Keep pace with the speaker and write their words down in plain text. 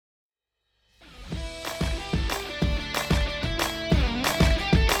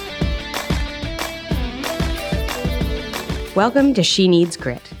Welcome to She Needs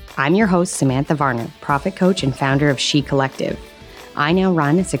Grit. I'm your host, Samantha Varner, profit coach and founder of She Collective. I now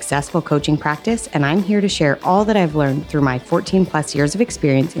run a successful coaching practice, and I'm here to share all that I've learned through my 14 plus years of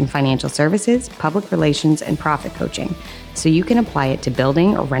experience in financial services, public relations, and profit coaching, so you can apply it to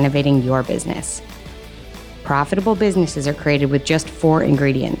building or renovating your business. Profitable businesses are created with just 4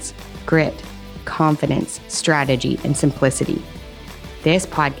 ingredients: grit, confidence, strategy, and simplicity. This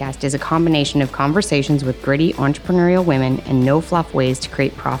podcast is a combination of conversations with gritty entrepreneurial women and no-fluff ways to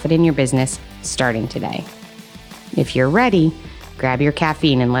create profit in your business starting today. If you're ready, grab your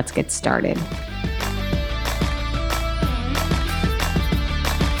caffeine and let's get started.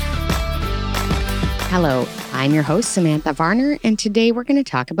 Hello, I'm your host, Samantha Varner, and today we're going to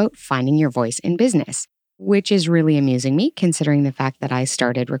talk about finding your voice in business, which is really amusing me considering the fact that I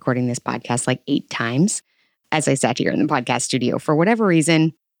started recording this podcast like 8 times. As I sat here in the podcast studio, for whatever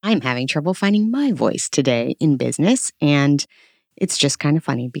reason, I'm having trouble finding my voice today in business. And it's just kind of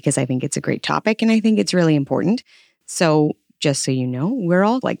funny because I think it's a great topic and I think it's really important. So just so you know, we're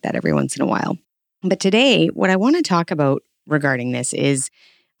all like that every once in a while. But today, what I want to talk about regarding this is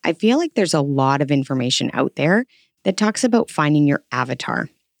I feel like there's a lot of information out there that talks about finding your avatar,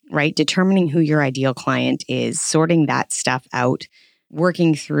 right? Determining who your ideal client is, sorting that stuff out,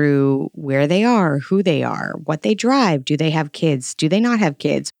 working through where they are, who they are, what they drive, do they have kids, do they not have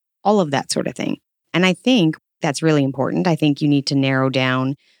kids, all of that sort of thing. And I think that's really important. I think you need to narrow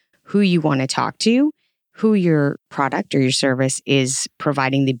down who you want to talk to, who your product or your service is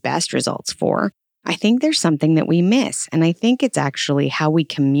providing the best results for. I think there's something that we miss, and I think it's actually how we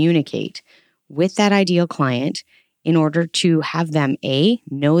communicate with that ideal client in order to have them, A,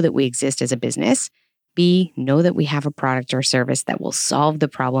 know that we exist as a business, B, know that we have a product or service that will solve the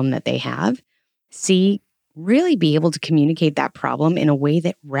problem that they have. C, really be able to communicate that problem in a way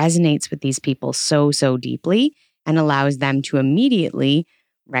that resonates with these people so deeply and allows them to immediately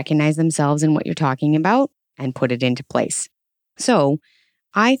recognize themselves in what you're talking about and put it into place. So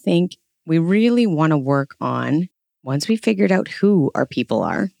I think we really want to work on, once we figured out who our people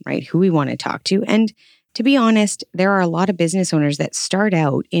are, right, who we want to talk to. And to be honest, there are a lot of business owners that start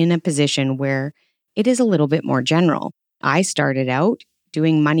out in a position where it is a little bit more general. I started out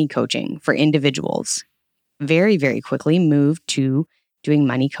doing money coaching for individuals. Very quickly moved to doing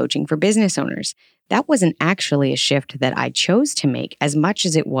money coaching for business owners. That wasn't actually a shift that I chose to make as much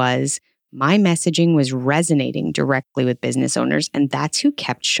as it was my messaging was resonating directly with business owners, and that's who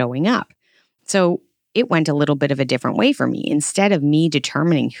kept showing up. So it went a little bit of a different way for me. Instead of me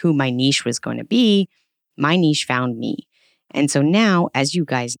determining who my niche was going to be, my niche found me. And so now, as you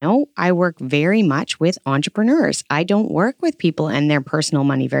guys know, I work very much with entrepreneurs. I don't work with people and their personal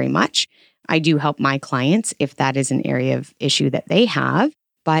money very much. I do help my clients if that is an area of issue that they have,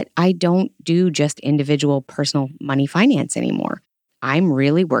 but I don't do just individual personal money finance anymore. I'm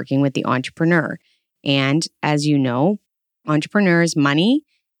really working with the entrepreneur. And as you know, entrepreneurs' money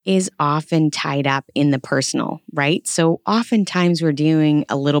is often tied up in the personal, right? So oftentimes we're doing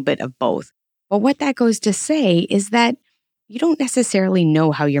a little bit of both. But what that goes to say is that you don't necessarily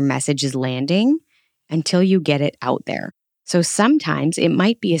know how your message is landing until you get it out there. So sometimes it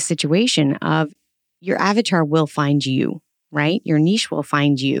might be a situation of your avatar will find you, right? Your niche will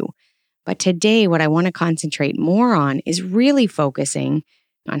find you. But today, what I want to concentrate more on is really focusing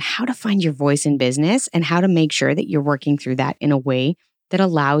on how to find your voice in business and how to make sure that you're working through that in a way that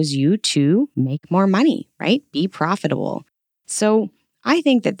allows you to make more money, right? Be profitable. So I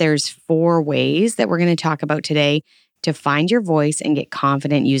think that there's 4 ways that we're going to talk about today to find your voice and get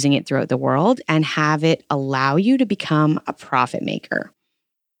confident using it throughout the world and have it allow you to become a profit maker.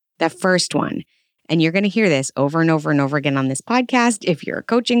 The first one, and you're going to hear this over and over and over again on this podcast. If you're a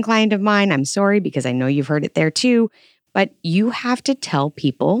coaching client of mine, I'm sorry because I know you've heard it there too, but you have to tell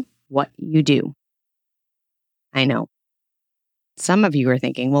people what you do. I know. Some of you are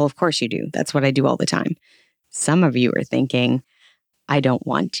thinking, well, of course you do. That's what I do all the time. Some of you are thinking, I don't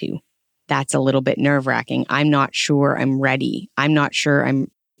want to. That's a little bit nerve-wracking. I'm not sure I'm ready. I'm not sure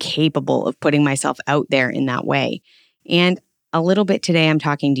I'm capable of putting myself out there in that way. And a little bit today, I'm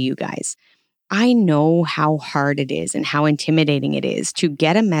talking to you guys. I know how hard it is and how intimidating it is to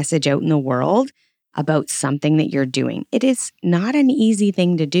get a message out in the world about something that you're doing. It is not an easy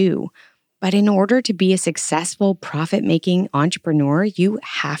thing to do. But in order to be a successful profit-making entrepreneur, you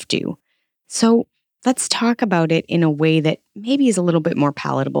have to. So let's talk about it in a way that maybe is a little bit more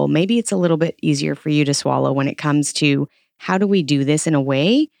palatable. Maybe it's a little bit easier for you to swallow when it comes to how do we do this in a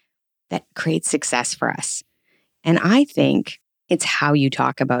way that creates success for us. And I think it's how you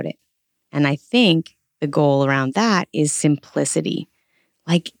talk about it. And I think the goal around that is simplicity.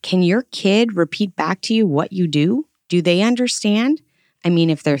 Like, can your kid repeat back to you what you do Do they understand? I mean,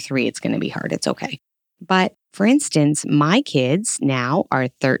 if they're 3, it's going to be hard. It's okay. But for instance, my kids now are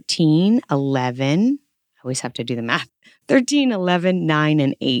 13, 11. I always have to do the math. 13, 11, 9,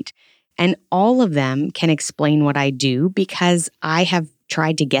 and 8. And all of them can explain what I do because I have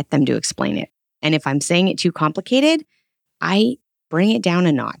tried to get them to explain it. And if I'm saying it too complicated, I bring it down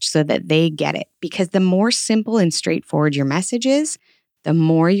a notch so that they get it. Because the more simple and straightforward your message is, the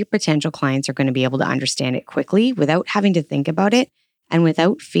more your potential clients are going to be able to understand it quickly without having to think about it and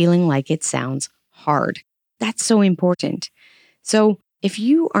without feeling like it sounds hard. That's so important. So if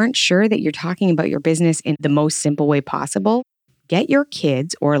you aren't sure that you're talking about your business in the most simple way possible, get your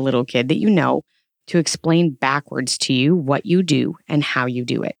kids or a little kid that you know to explain backwards to you what you do and how you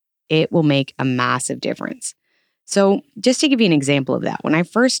do it. It will make a massive difference. So just to give you an example of that, when I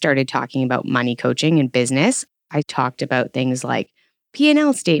first started talking about money coaching and business, I talked about things like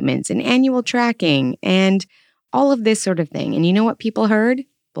P&L statements and annual tracking and all of this sort of thing. And you know what people heard?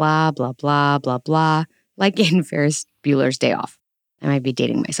 Blah, blah, blah, blah, blah, like in Ferris Bueller's Day Off. I might be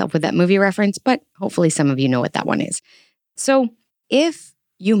dating myself with that movie reference, but hopefully some of you know what that one is. So if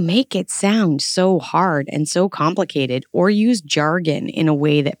you make it sound so hard and so complicated or use jargon in a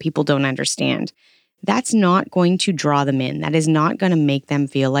way that people don't understand, that's not going to draw them in. That is not going to make them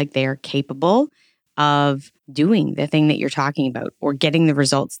feel like they are capable of doing the thing that you're talking about or getting the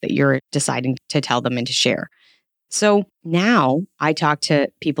results that you're deciding to tell them and to share. So now I talk to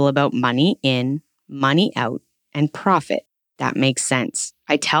people about money in, money out, and profit. That makes sense.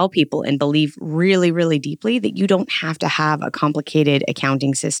 I tell people and believe really, really deeply that you don't have to have a complicated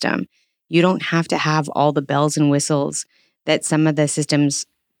accounting system. You don't have to have all the bells and whistles that some of the systems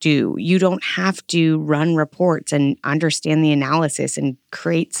do. You don't have to run reports and understand the analysis and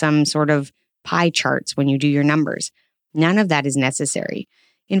create some sort of pie charts when you do your numbers. None of that is necessary.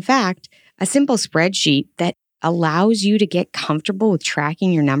 In fact, a simple spreadsheet that allows you to get comfortable with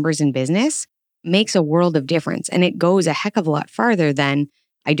tracking your numbers in business makes a world of difference. And it goes a heck of a lot farther than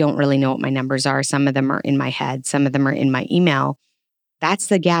I don't really know what my numbers are. Some of them are in my head. Some of them are in my email. That's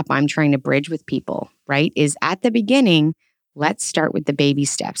the gap I'm trying to bridge with people, right? Is at the beginning, let's start with the baby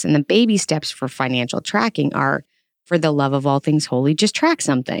steps. And the baby steps for financial tracking are, for the love of all things holy, just track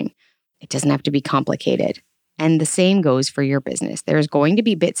something. It doesn't have to be complicated. And the same goes for your business. There's going to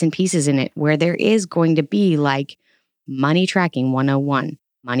be bits and pieces in it where there is going to be like money tracking 101,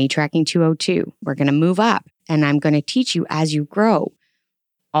 money tracking 202. We're going to move up and I'm going to teach you as you grow.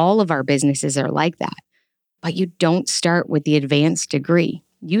 All of our businesses are like that. But you don't start with the advanced degree.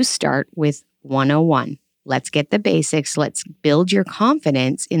 You start with 101. Let's get the basics. Let's build your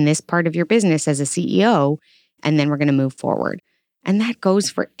confidence in this part of your business as a CEO, and then we're going to move forward. And that goes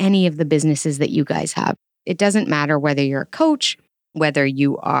for any of the businesses that you guys have. It doesn't matter whether you're a coach, whether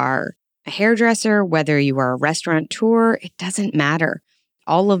you are a hairdresser, whether you are a restaurateur, it doesn't matter.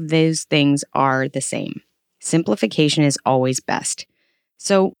 All of those things are the same. Simplification is always best.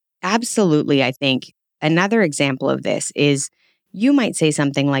 So absolutely, I think another example of this is you might say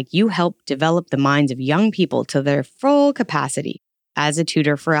something like you help develop the minds of young people to their full capacity as a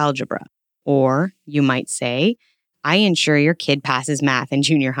tutor for algebra. Or you might say, I ensure your kid passes math in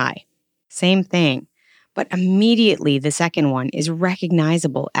junior high. Same thing. But immediately the second one is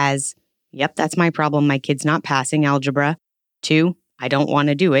recognizable as, yep, that's my problem. My kid's not passing algebra. 2, I don't want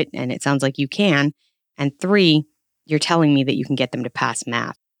to do it. And it sounds like you can. And 3, you're telling me that you can get them to pass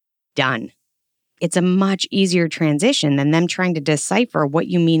math. Done. It's a much easier transition than them trying to decipher what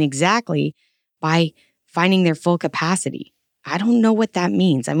you mean exactly by finding their full capacity. I don't know what that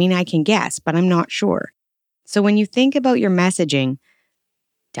means. I mean, I can guess, but I'm not sure. So when you think about your messaging,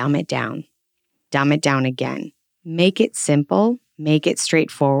 dumb it down. Dumb it down again. Make it simple. Make it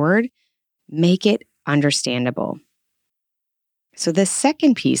straightforward. Make it understandable. So the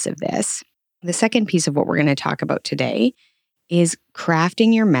second piece of this, the second piece of what we're going to talk about today is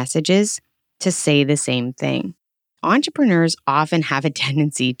crafting your messages to say the same thing. Entrepreneurs often have a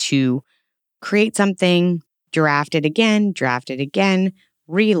tendency to create something, draft it again,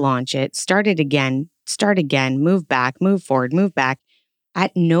 relaunch it, start again, move back, move forward, move back.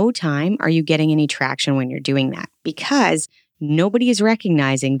 At no time are you getting any traction when you're doing that because nobody is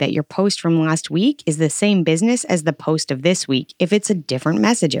recognizing that your post from last week is the same business as the post of this week if it's a different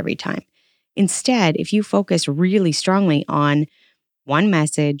message every time. Instead, if you focus really strongly on one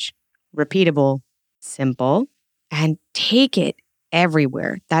message, repeatable, simple, and take it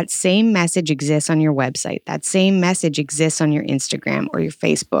everywhere. That same message exists on your website. That same message exists on your Instagram or your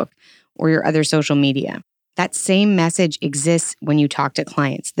Facebook or your other social media. That same message exists when you talk to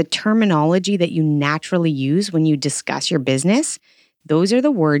clients. The terminology that you naturally use when you discuss your business, those are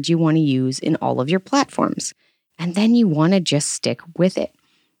the words you want to use in all of your platforms. And then you want to just stick with it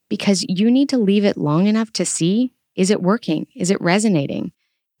because you need to leave it long enough to see, is it working? Is it resonating?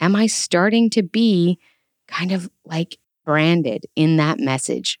 Am I starting to be kind of like branded in that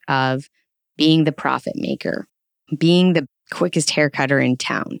message of being the profit maker, being the quickest haircutter in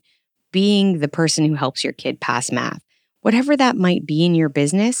town, being the person who helps your kid pass math? Whatever that might be in your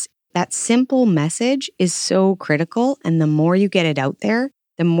business, that simple message is so critical. And the more you get it out there,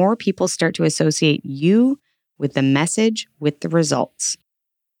 the more people start to associate you with the message, with the results.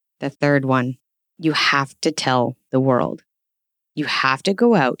 The third one, you have to tell the world. You have to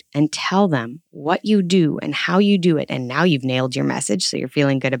go out and tell them what you do and how you do it. And now you've nailed your message, so you're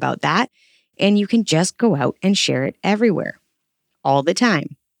feeling good about that. And you can just go out and share it everywhere, all the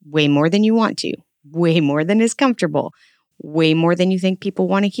time, way more than you want to, way more than is comfortable, way more than you think people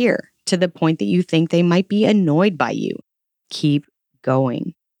want to hear, to the point that you think they might be annoyed by you. Keep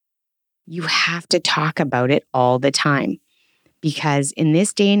going. You have to talk about it all the time because in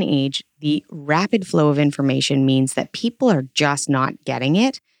this day and age, the rapid flow of information means that people are just not getting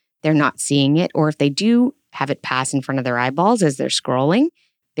it. They're not seeing it. Or if they do have it pass in front of their eyeballs as they're scrolling,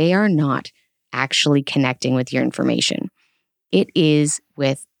 they are not actually connecting with your information. It is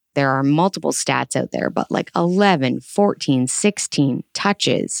there are multiple stats out there, but like 11, 14, 16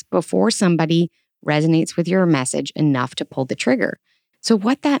 touches before somebody resonates with your message enough to pull the trigger. So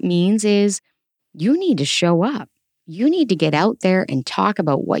what that means is you need to show up. You need to get out there and talk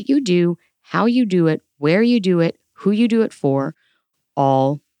about what you do, how you do it, where you do it, who you do it for,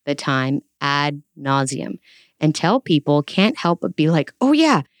 all the time, ad nauseum. Until people can't help but be like, oh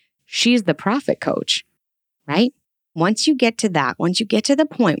yeah, she's the profit coach, right? Once you get to that, once you get to the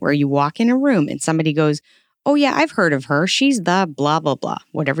point where you walk in a room and somebody goes, oh yeah, I've heard of her. She's the blah, blah, blah,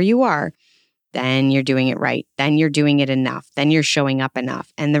 whatever you are, then you're doing it right. Then you're doing it enough. Then you're showing up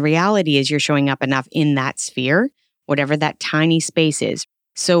enough. And the reality is you're showing up enough in that sphere, whatever that tiny space is.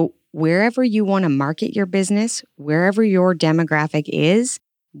 So wherever you want to market your business, wherever your demographic is,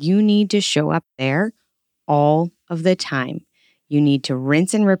 you need to show up there all of the time. You need to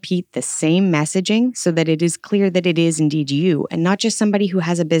rinse and repeat the same messaging so that it is clear that it is indeed you and not just somebody who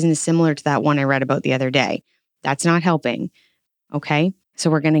has a business similar to that one I read about the other day. That's not helping. Okay? So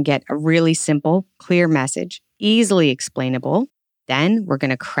we're going to get a really simple, clear message, easily explainable. Then we're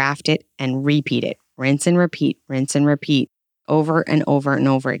going to craft it and repeat it. Rinse and repeat, over and over and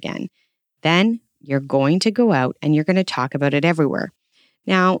over again. Then you're going to go out and you're going to talk about it everywhere.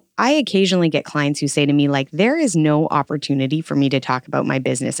 Now, I occasionally get clients who say to me, like, there is no opportunity for me to talk about my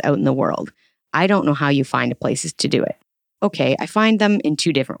business out in the world. I don't know how you find places to do it. Okay, I find them in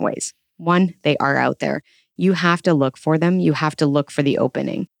two different ways. One, they are out there. You have to look for them. You have to look for the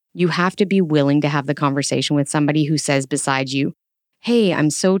opening. You have to be willing to have the conversation with somebody who says beside you, hey, I'm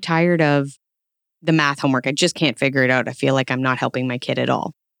so tired of the math homework. I just can't figure it out. I feel like I'm not helping my kid at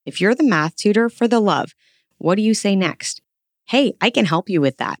all. If you're the math tutor, for the love, what do you say next? Hey, I can help you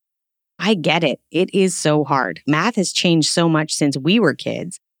with that. I get it. It is so hard. Math has changed so much since we were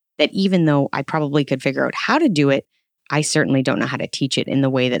kids that even though I probably could figure out how to do it, I certainly don't know how to teach it in the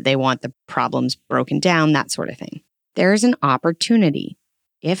way that they want the problems broken down, that sort of thing. There is an opportunity.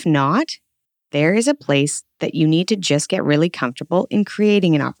 If not, there is a place that you need to just get really comfortable in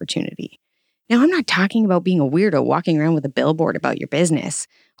creating an opportunity. Now, I'm not talking about being a weirdo walking around with a billboard about your business,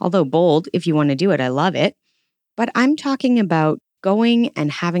 although bold, if you want to do it, I love it. But I'm talking about going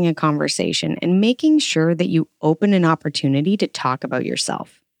and having a conversation and making sure that you open an opportunity to talk about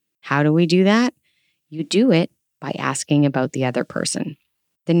yourself. How do we do that? You do it by asking about the other person.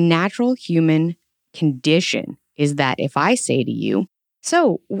 The natural human condition is that if I say to you,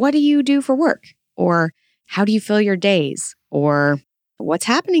 so what do you do for work? Or how do you fill your days? Or what's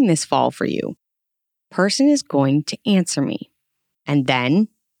happening this fall for you? Person is going to answer me. And then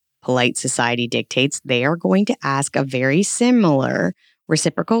polite society dictates they are going to ask a very similar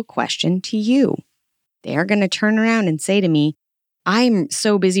reciprocal question to you. They are going to turn around and say to me, I'm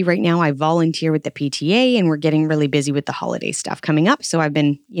so busy right now. I volunteer with the PTA and we're getting really busy with the holiday stuff coming up. So I've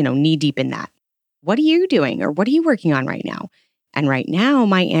been, knee deep in that. What are you doing? Or what are you working on right now? And right now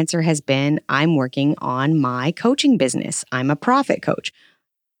my answer has been, I'm working on my coaching business. I'm a profit coach.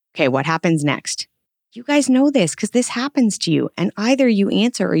 Okay, what happens next? You guys know this because this happens to you. And either you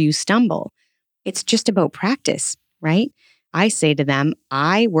answer or you stumble. It's just about practice, right? I say to them,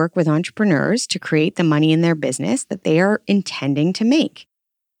 I work with entrepreneurs to create the money in their business that they are intending to make.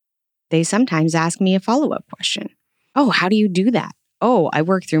 They sometimes ask me a follow-up question. Oh, how do you do that? Oh, I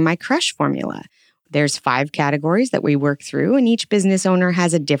work through my CRUSH formula. There's 5 categories that we work through, and each business owner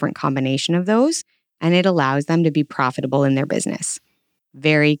has a different combination of those, and it allows them to be profitable in their business.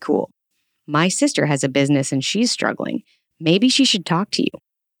 Very cool. My sister has a business and she's struggling. Maybe she should talk to you.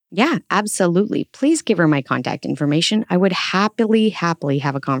 Yeah, absolutely. Please give her my contact information. I would happily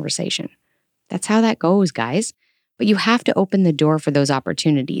have a conversation. That's how that goes, guys. But you have to open the door for those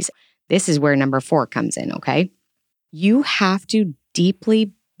opportunities. This is where number 4 comes in, okay? You have to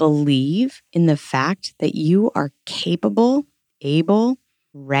deeply believe in the fact that you are capable, able,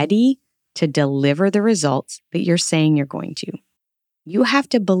 ready to deliver the results that you're saying you're going to. You have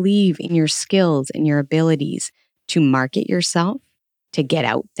to believe in your skills and your abilities to market yourself, to get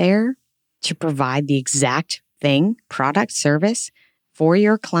out there, to provide the exact thing, product, service for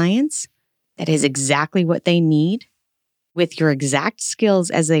your clients that is exactly what they need with your exact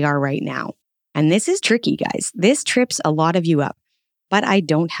skills as they are right now. And this is tricky, guys. This trips a lot of you up, but I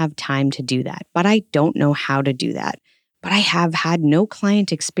don't have time to do that. But I don't know how to do that. But I have had no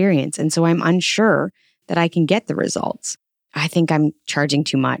client experience. And so I'm unsure that I can get the results. I think I'm charging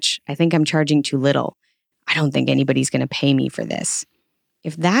too much. I think I'm charging too little. I don't think anybody's going to pay me for this.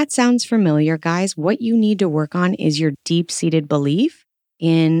 If that sounds familiar, guys, what you need to work on is your deep-seated belief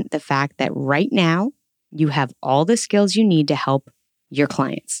in the fact that right now you have all the skills you need to help your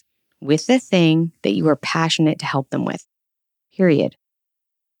clients with the thing that you are passionate to help them with. Period.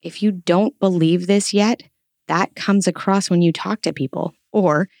 If you don't believe this yet, that comes across when you talk to people,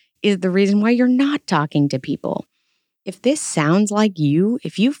 or is the reason why you're not talking to people. If this sounds like you,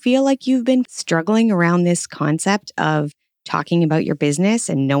 if you feel like you've been struggling around this concept of talking about your business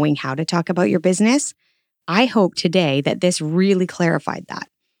and knowing how to talk about your business, I hope today that this really clarified that.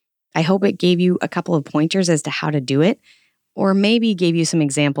 I hope it gave you a couple of pointers as to how to do it, or maybe gave you some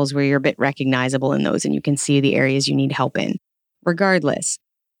examples where you're a bit recognizable in those and you can see the areas you need help in. Regardless,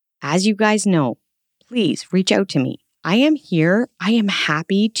 as you guys know, please reach out to me. I am here. I am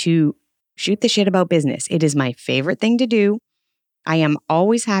happy to shoot the shit about business. It is my favorite thing to do. I am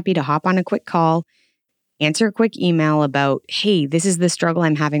always happy to hop on a quick call, answer a quick email about, hey, this is the struggle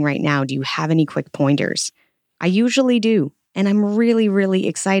I'm having right now. Do you have any quick pointers? I usually do. And I'm really, really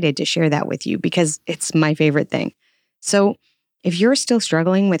excited to share that with you because it's my favorite thing. So if you're still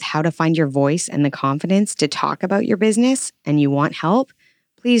struggling with how to find your voice and the confidence to talk about your business and you want help,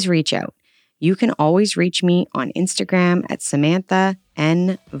 please reach out. You can always reach me on Instagram at Samantha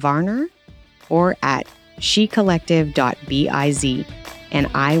N. Varner or at shecollective.biz, and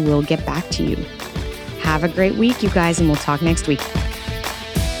I will get back to you. Have a great week, you guys, and we'll talk next week.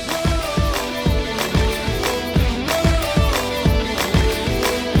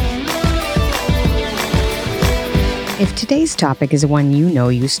 If today's topic is one you know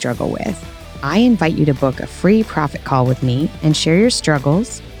you struggle with, I invite you to book a free profit call with me and share your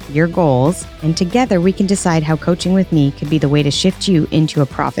struggles, your goals, and together we can decide how coaching with me could be the way to shift you into a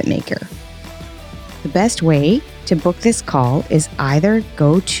profit maker. The best way to book this call is either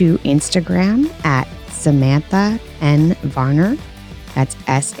go to Instagram at Samantha N. Varner, that's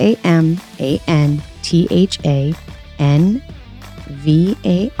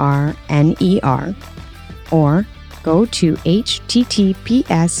SamanthaNvarner, or go to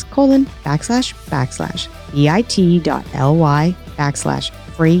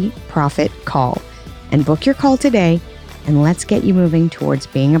https://bit.ly/free profit call and book your call today, and let's get you moving towards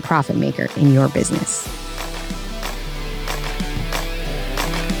being a profit maker in your business.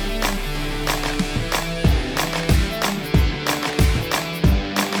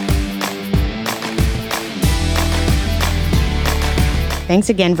 Thanks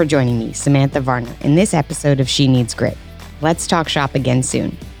again for joining me, Samantha Varner, in this episode of She Needs Grit. Let's talk shop again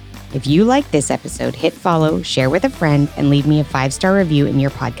soon. If you like this episode, hit follow, share with a friend, and leave me a 5-star review in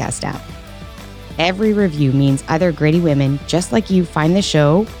your podcast app. Every review means other gritty women just like you find the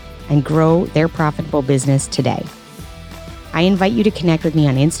show and grow their profitable business today. I invite you to connect with me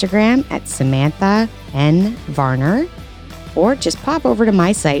on Instagram at Samantha N. Varner, or just pop over to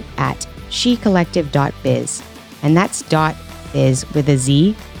my site at shecollective.biz, and that's .biz with a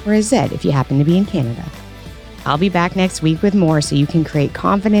Z or a Z if you happen to be in Canada. I'll be back next week with more so you can create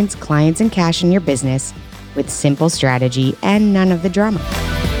confidence, clients, and cash in your business with simple strategy and none of the drama.